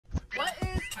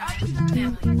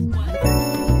Alright,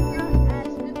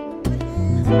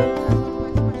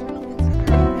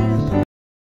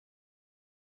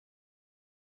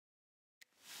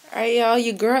 y'all,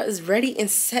 your girl is ready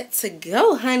and set to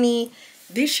go, honey.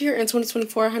 This year in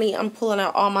 2024, honey, I'm pulling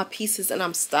out all my pieces and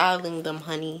I'm styling them,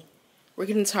 honey. We're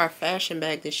getting to our fashion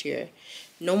bag this year.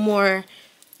 No more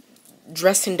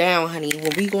dressing down, honey.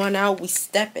 When we going out, we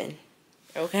stepping.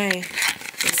 Okay?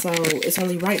 So it's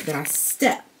only right that I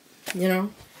step, you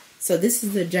know? So this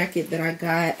is the jacket that I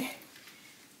got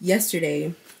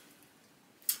yesterday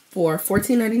for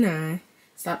 $14.99.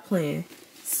 Stop playing.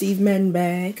 Steve Madden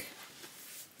bag.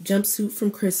 Jumpsuit from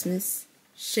Christmas.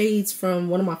 Shades from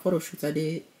one of my photo shoots I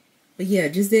did. But yeah,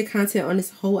 just did content on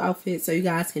this whole outfit so you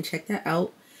guys can check that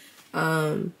out.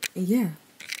 And yeah.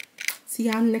 See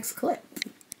y'all in the next clip.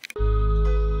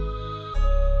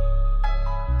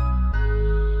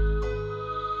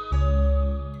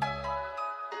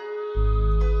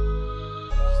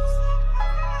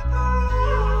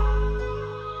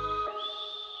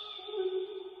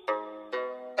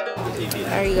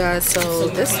 Alright guys, so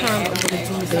this time I'm gonna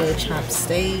do the chopped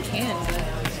steak. And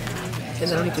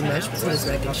I don't even mash potatoes,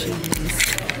 mac and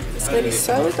cheese. It's gonna be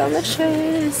so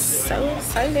delicious. So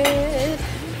excited.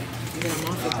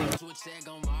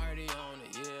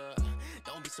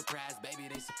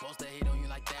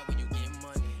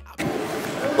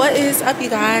 What is up, you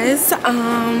guys? I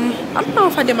don't know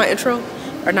if I did my intro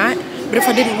or not, but if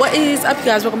I didn't, what is up, you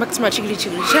guys? Welcome back to my Chickadee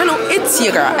channel. It's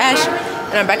your girl Ash,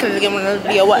 and I'm back at it again with another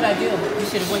video. What? I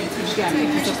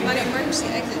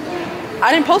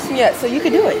didn't post them yet, so you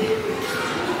could do it.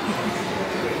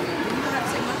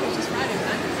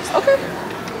 Okay.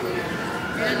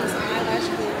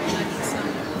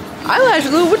 Eyelash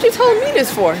glue? What you telling me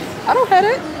this for? I don't have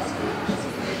it.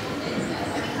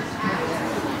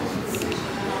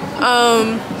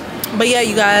 But yeah,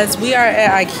 you guys, we are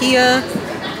at Ikea,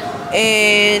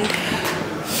 and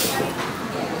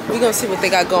we're gonna see what they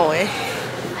got going.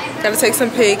 Gotta take some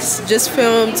pics. Just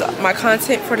filmed my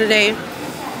content for today.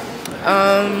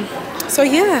 So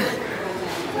yeah,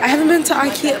 I haven't been to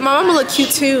Ikea. My mama look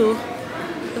cute too.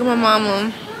 Look at my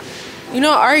mama. You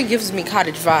know, Ari gives me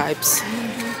cottage vibes.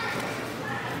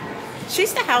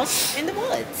 She's the house in the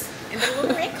woods, in the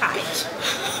little red cottage.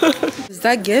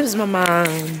 That gives my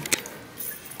mom.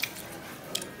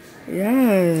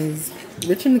 Yes,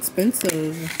 rich and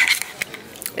expensive.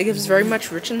 It gives very much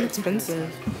rich and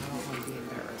expensive.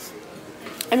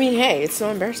 I mean, hey, it's no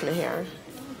embarrassment here.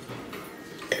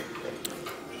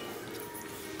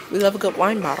 We love a good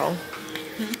wine bottle.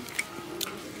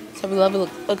 So we love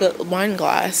a good wine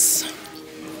glass.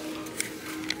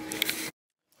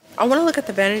 I want to look at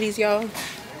the vanities, y'all.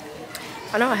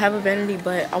 I know I have a vanity,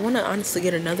 but I want to honestly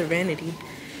get another vanity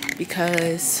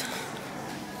because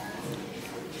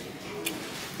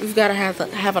we've got to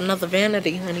have another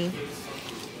vanity, honey.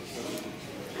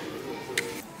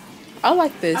 I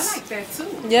like this. I like that too.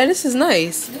 Yeah, this is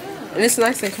nice. Yeah. And it's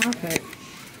nice and compact.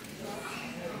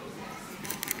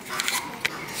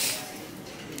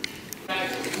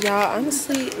 Y'all,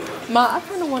 honestly, I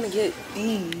kind of want to get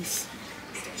these.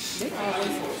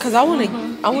 Cause I want to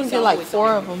get like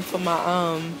 4 of them for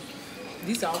my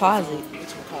These are closet.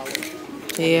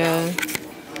 Yeah.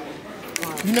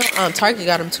 You know, Target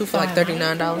got them too for like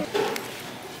 $39.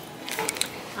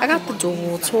 I got the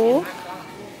dual tool.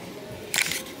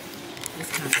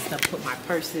 This kind of stuff, put my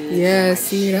purse in. Yeah,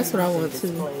 see, that's what I want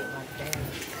too.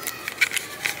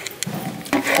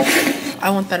 I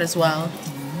want that as well.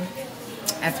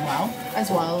 As well? As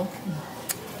well.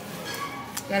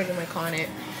 Gotta get my Connet.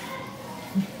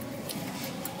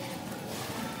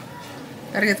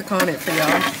 Gotta get the Connet for y'all.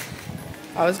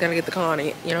 I always gotta get the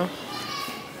Connet, you know?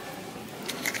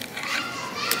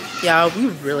 Y'all, we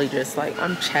really just like,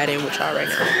 I'm chatting with y'all right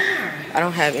now. I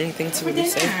don't have anything to really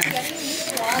say.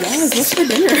 Yes, what's for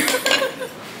dinner?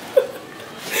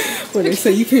 What they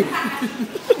say you can.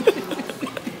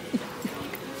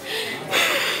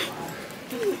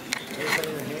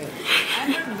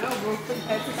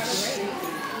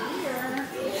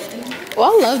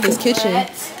 Well, I love this kitchen.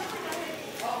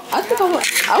 I think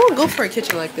I would go for a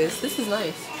kitchen like this. This is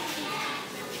nice.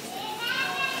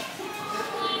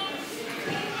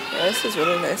 Yeah, this is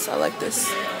really nice. I like this.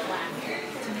 I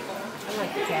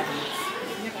like the cabinets.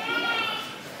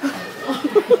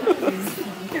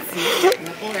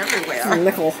 Nickel everywhere.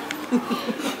 Nickel.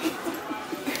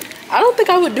 I don't think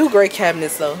I would do gray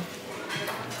cabinets though.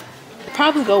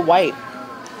 Probably go white.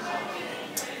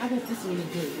 I bet this really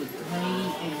good with gray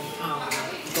and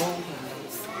gold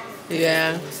handles.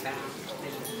 Yeah.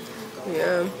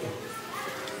 Yeah.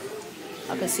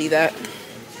 I can see that.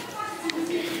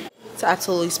 It's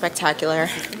absolutely spectacular.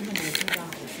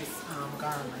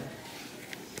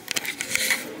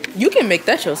 You can make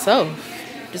that yourself.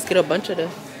 Just get a bunch of the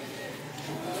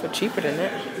for cheaper than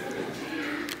that.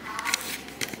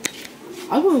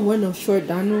 I wouldn't want no short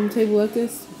dining room table like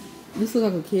this. This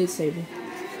looks like a kid's table.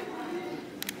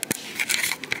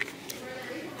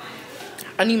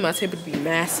 I need my table to be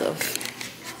massive.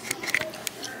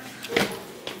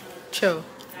 Chill.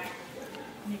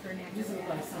 This looks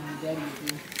like something daddy would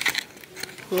do.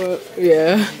 Well,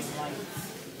 yeah.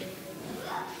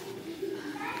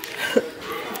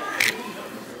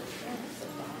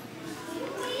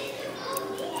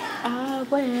 I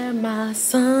wear my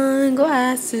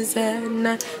sunglasses at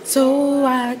night so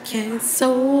I can.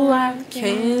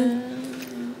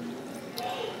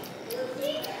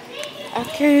 I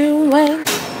can't wait.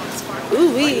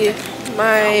 Ooh,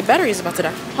 my battery's about to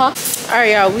die. Huh?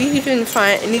 Alright, y'all, we didn't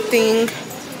find anything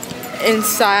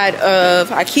inside of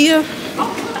Ikea.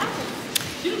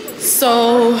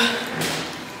 So,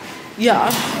 yeah.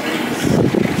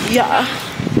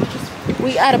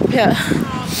 We out of here.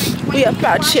 We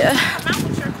about here.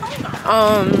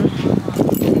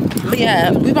 But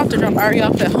yeah, we about to drop Ari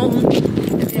off at home.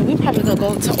 And then we probably gonna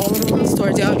go to all of the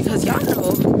stores, y'all, because y'all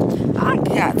know I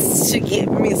got to get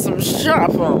me some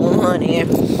shop on, honey.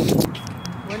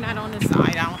 We're not on this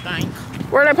side, I don't think.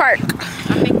 Where the park?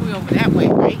 I think we're over that way,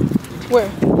 right? Where?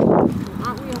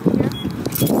 Aren't we over here?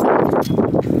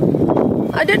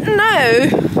 I didn't know.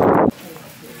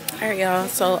 Alright, y'all,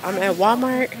 so I'm at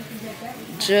Walmart.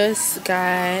 Just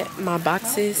got my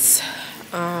boxes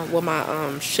with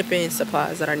my shipping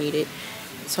supplies that I needed.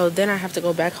 So then I have to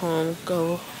go back home,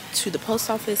 go to the post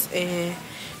office and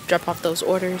drop off those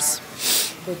orders.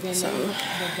 So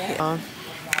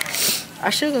I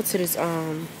should go to this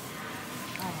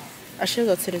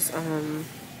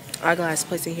eyeglass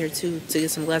place in here too to get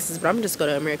some glasses, but I'm just go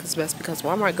to America's Best because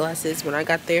Walmart glasses, when I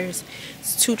got theirs,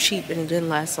 it's too cheap and it didn't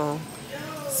last long.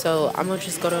 So I'm gonna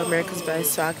just go to America's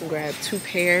Best so I can grab 2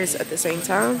 pairs at the same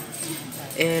time,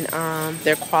 and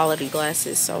they're quality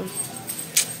glasses. So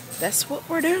that's what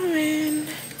we're doing.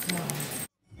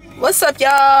 What's up,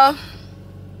 y'all?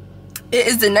 It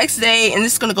is the next day and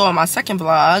this is gonna go on my second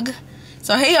vlog.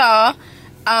 So hey y'all,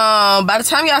 by the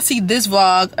time y'all see this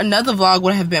vlog, another vlog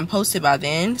would have been posted by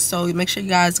then, so make sure you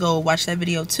guys go watch that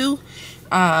video too,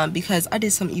 because I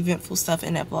did some eventful stuff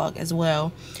in that vlog as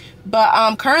well.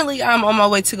 But currently I'm on my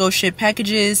way to go ship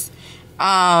packages.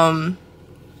 I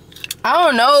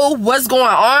don't know what's going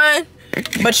on,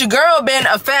 but your girl been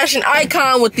a fashion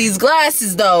icon with these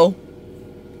glasses though.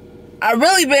 I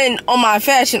really been on my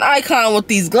fashion icon with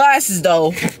these glasses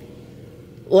though.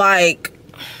 Like,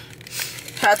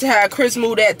 had to have Chris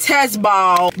move that test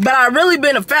ball, but I really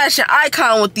been a fashion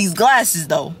icon with these glasses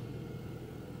though.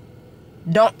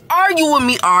 Don't argue with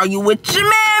me, argue with your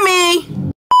mammy.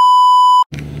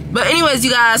 But anyways,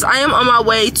 you guys, I am on my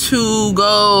way to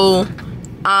go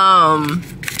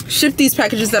ship these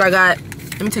packages that I got.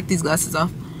 Let me take these glasses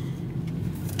off.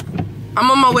 I'm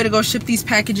on my way to go ship these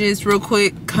packages real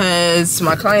quick because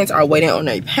my clients are waiting on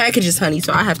their packages, honey,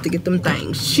 so I have to get them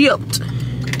things shipped.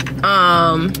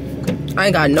 I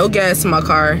ain't got no gas in my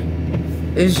car.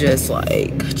 It's just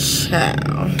like,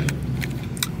 chow.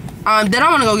 Then I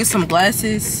want to go get some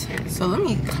glasses. So let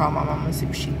me call my mama and see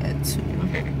what she at too.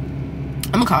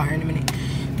 I'm gonna call her in a minute.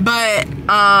 But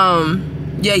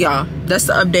yeah, y'all, that's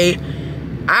the update.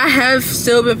 I have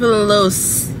still been feeling a little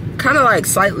kind of like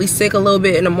slightly sick a little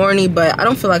bit in the morning, but I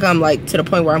don't feel like I'm like to the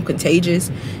point where I'm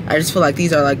contagious. I just feel like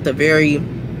these are like the very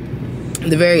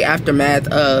aftermath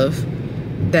of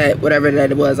that, whatever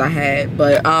that it was I had.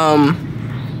 But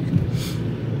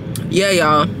yeah,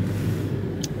 y'all,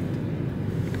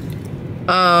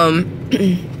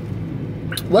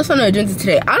 what's on the agenda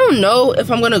today? I don't know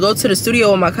if I'm gonna go to the studio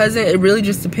with my cousin. It really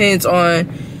just depends on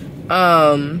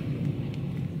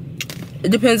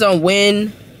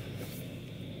when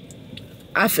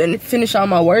I finish all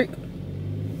my work,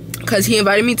 because he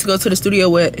invited me to go to the studio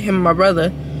with him and my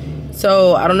brother.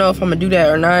 So I don't know if I'm gonna do that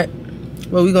or not,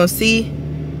 but we gonna see.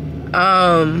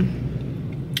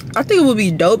 I think it would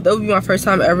be dope. That would be my first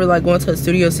time ever like going to a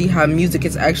studio, see how music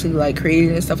is actually like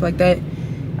created and stuff like that.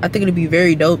 I think it'd be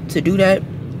very dope to do that.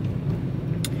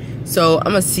 So I'm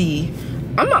gonna see.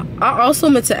 I also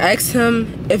meant to ask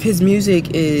him if his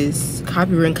music is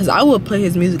copyrighted, because I would play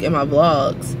his music in my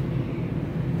vlogs.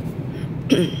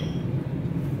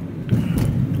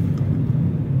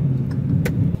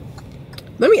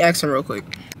 Let me ask him real quick.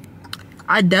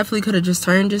 I definitely could have just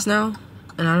turned just now,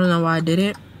 and I don't know why I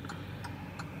didn't.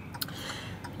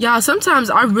 Y'all, sometimes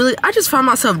I just find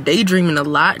myself daydreaming a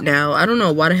lot now. I don't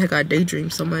know why the heck I daydream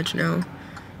so much now.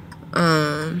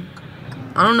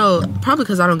 I don't know, probably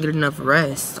because I don't get enough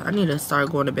rest. I need to start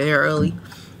going to bed early.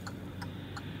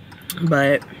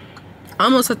 But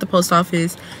almost at the post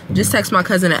office. Just text my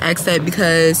cousin and ask that,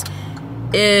 because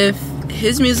if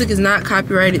his music is not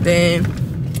copyrighted, then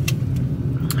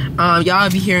y'all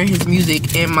be hearing his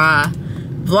music in my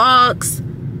vlogs,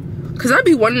 because I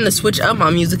be wanting to switch up my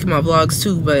music in my vlogs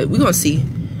too, but we gonna see.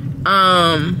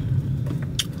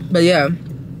 But yeah,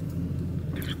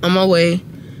 on my way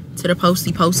to the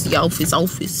posty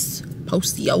office.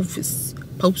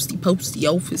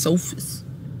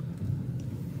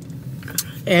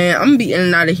 And I'm gonna be in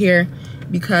and out of here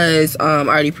because I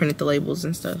already printed the labels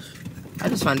and stuff. I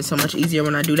just find it so much easier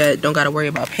when I do that. Don't gotta worry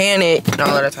about paying it and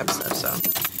all that type of stuff. So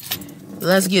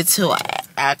let's get to it.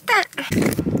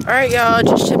 Alright, y'all,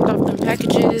 just shipped off them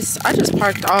packages. I just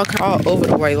parked all over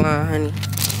the white line, honey.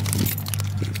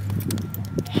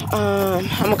 I'm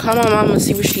gonna call my mama and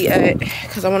see where she at,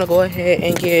 because I want to go ahead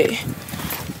and get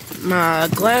my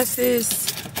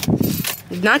glasses.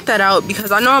 Knock that out,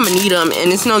 because I know I'm gonna need them,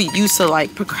 and it's no use of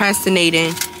like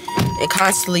procrastinating and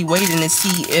constantly waiting to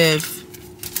see if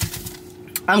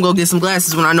I'm gonna get some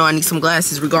glasses when I know I need some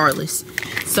glasses regardless.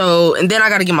 So, and then I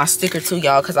gotta get my sticker too,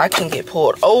 y'all, because I can get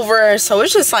pulled over. So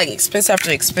it's just like expense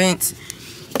after expense.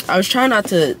 I was trying not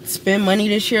to spend money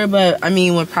this year, but I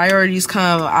mean, when priorities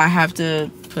come, I have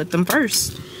to put them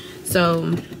first.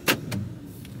 So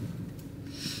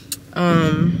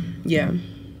yeah,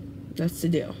 that's the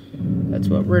deal. That's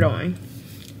what we're doing.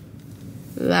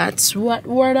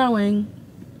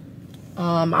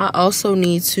 I also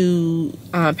need to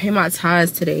pay my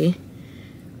tithes today.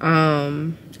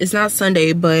 It's not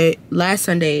Sunday, but last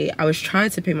Sunday I was trying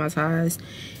to pay my tithes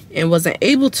and wasn't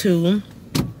able to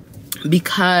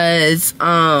because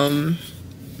I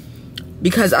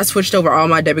switched over all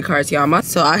my debit cards, y'all.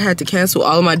 So I had to cancel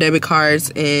all of my debit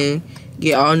cards and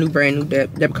get all new brand new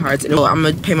debit cards. And I'm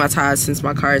gonna pay my tithes since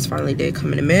my cards finally did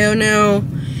come in the mail now.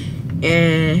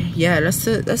 And yeah, that's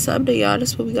the update, y'all.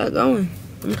 That's what we got going.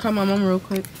 Let me call my mom real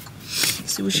quick,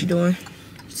 see what she doing,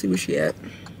 see where she at.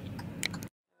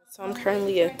 So I'm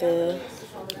currently at the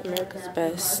America's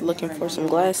Best looking for some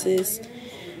glasses.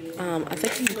 I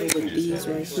think I'm gonna go with these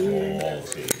right here,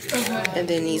 and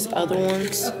then these other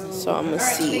ones. So I'm gonna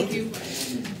see.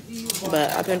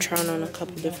 But I've been trying on a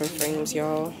couple different frames,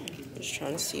 y'all. Just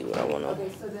trying to see what look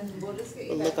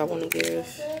I want to give.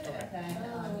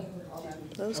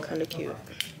 That was kind of cute.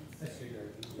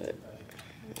 But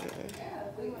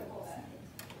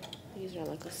these are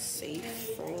like a safe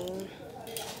frame.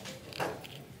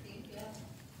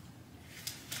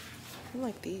 I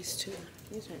like these too.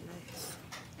 These are nice.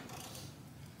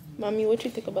 Mommy, what you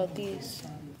think about these?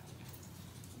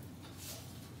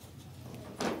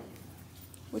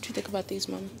 What you think about these,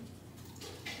 Mommy?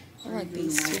 I like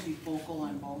these too.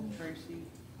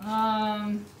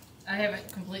 I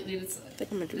haven't completely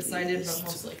decided, but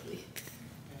most likely.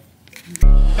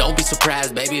 Don't be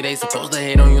surprised, baby, they supposed to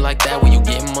hate on you like that when you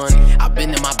getting money. I've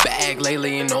been in my bag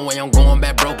lately, and no way I'm going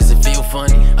back broke, cause it feel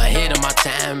funny. Ahead of my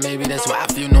time, maybe that's why I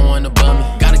feel no one above me.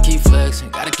 Gotta keep flexing,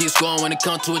 gotta keep scoring when it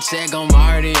comes to a check, I'm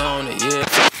already on it, yeah.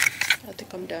 I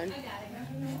think I'm done.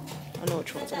 I know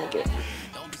which ones I'm gonna get.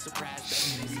 Don't be surprised, baby,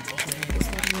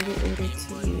 they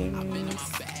supposed to hate on you. I've been in my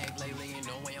bag lately, and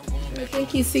no way I'm going back.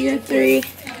 Thank you, see you at 3.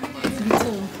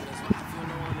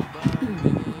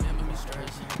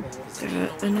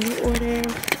 Got another order.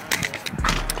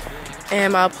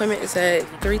 And my appointment is at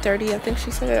 3:30, I think she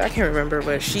said. I can't remember,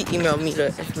 but she emailed me the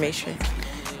information.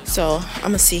 So, I'm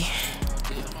gonna see.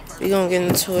 We gonna get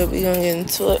into it.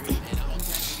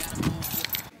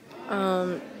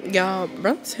 Y'all,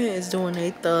 Burlington is doing a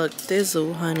thug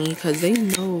thizzle, honey, because they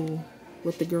know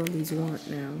what the girlies want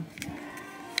now.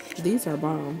 These are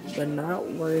bomb, but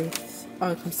not worth... Oh,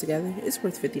 it comes together. It's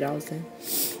worth $50 then.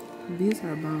 These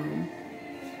are bomb.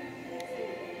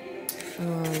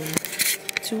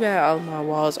 Too bad all of my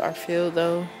walls are filled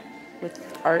though with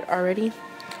art already.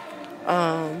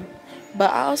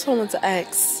 But I also want to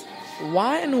ask,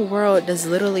 why in the world does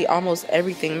literally almost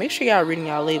everything, make sure y'all reading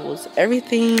y'all labels,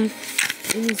 everything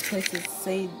in these places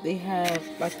say they have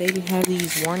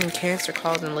these warning cancer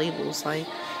causing labels? Like,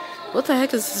 what the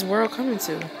heck is this world coming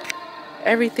to?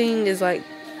 Everything is like,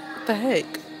 what the heck?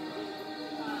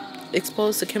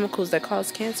 Exposed to chemicals that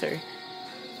cause cancer.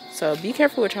 So be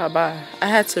careful what y'all buy. I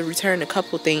had to return a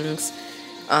couple things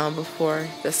before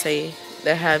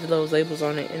that have those labels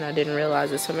on it, and I didn't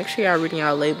realize it. So make sure y'all reading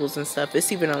y'all labels and stuff.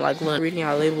 It's even on like reading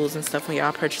y'all labels and stuff when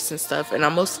y'all purchasing stuff. And I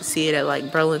mostly see it at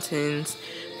like Burlington's,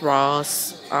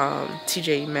 Ross,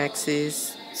 TJ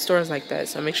Maxx's, stores like that.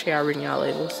 So make sure y'all reading y'all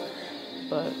labels.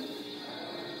 But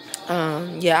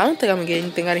yeah, I don't think I'm gonna get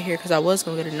anything out of here because I was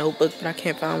gonna get a notebook, but I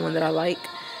can't find one that I like.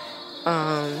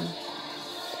 And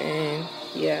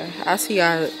yeah, I'll see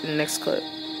y'all in the next clip.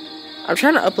 I'm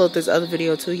trying to upload this other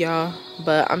video too, y'all,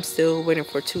 but I'm still waiting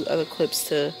for 2 other clips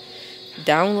to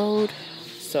download.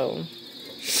 So,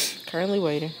 currently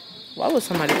waiting. Why would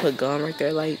somebody put gum right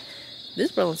there? Like,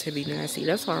 this Burlington be nasty.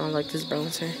 That's why I don't like this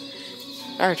Burlington.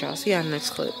 Alright, y'all. See y'all in the next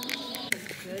clip.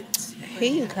 Hey,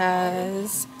 you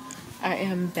guys. I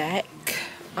am back.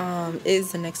 It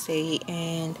is the next day,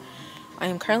 and I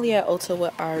am currently at Ulta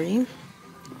with Ari.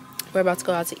 We're about to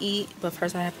go out to eat, but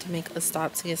first I have to make a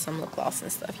stop to get some lip gloss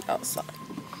and stuff, y'all. So,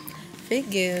 if it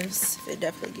gives, it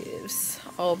definitely gives.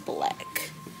 All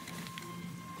black.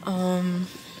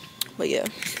 But yeah.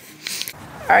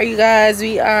 Alright, you guys,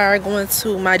 we are going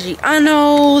to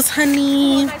Maggiano's,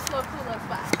 honey.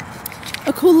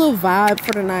 A cool little vibe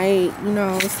for the night, you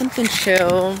know, something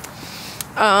chill.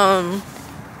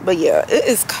 But yeah, it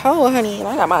is cold, honey, and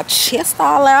I got my chest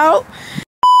all out.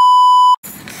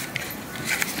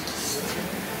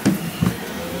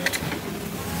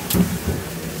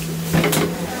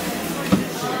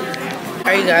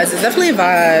 Alright, you guys, it's definitely a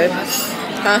vibe.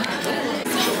 Huh?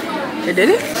 It did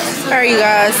it? Alright, you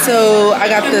guys, so I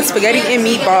got the spaghetti and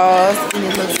meatballs, and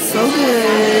it looks so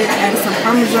good. Add some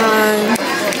Parmesan.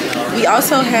 We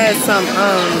also had some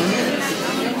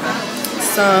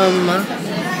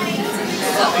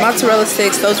mozzarella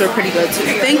sticks. Those were pretty good too.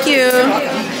 Thank you.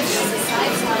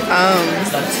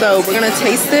 So we're gonna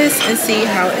taste this and see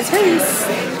how it tastes.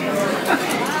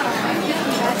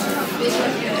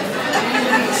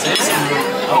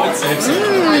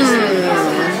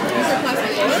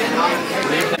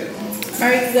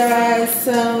 Alright, you guys,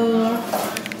 so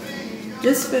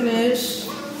just finished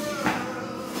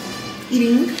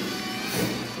eating.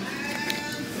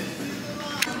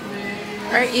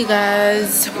 Alright, you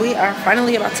guys, we are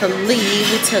finally about to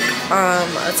leave. We took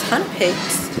a ton of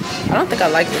pics. I don't think I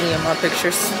like any of my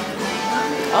pictures.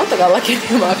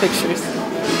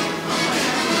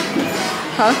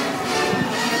 Huh?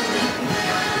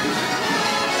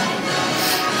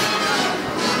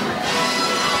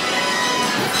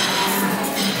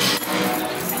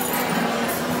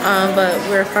 But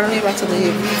we're finally about to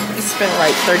leave. We spent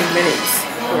like 30 minutes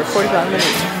or 45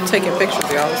 minutes taking pictures,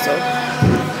 y'all, so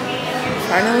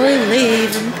finally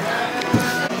leave.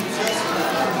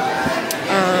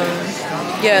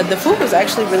 Yeah, the food was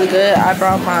actually really good. I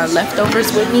brought my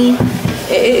leftovers with me.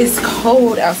 It is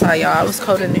cold outside, y'all. I was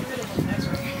cold in there.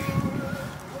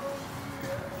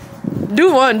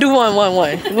 Do one.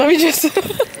 Let me just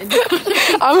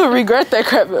I'm gonna regret that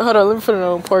crap. Hold on, let me put it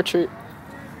on portrait.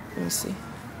 Let me see.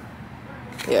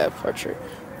 Yeah, portrait.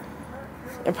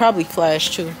 And probably flash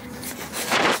too.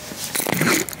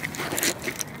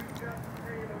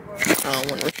 I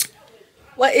don't want to.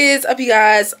 What is up, you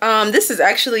guys? This is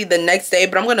actually the next day,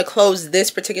 but I'm gonna close this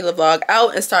particular vlog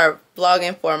out and start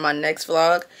vlogging for my next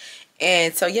vlog.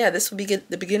 And so yeah, this will be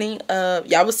the beginning of,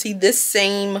 y'all will see this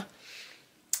same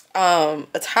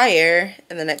attire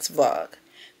in the next vlog.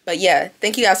 But yeah,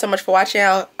 thank you guys so much for watching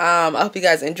out. I hope you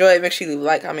guys enjoyed. Make sure you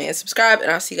like, comment, and subscribe,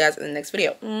 and I'll see you guys in the next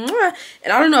video. Mwah!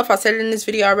 And I don't know if I said it in this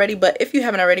video already, but if you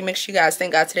haven't already, make sure you guys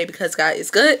thank God today, because God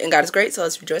is good and God is great. So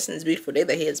let's rejoice in this beautiful day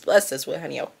that He has blessed us with,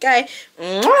 honey. Okay.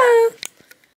 Mwah!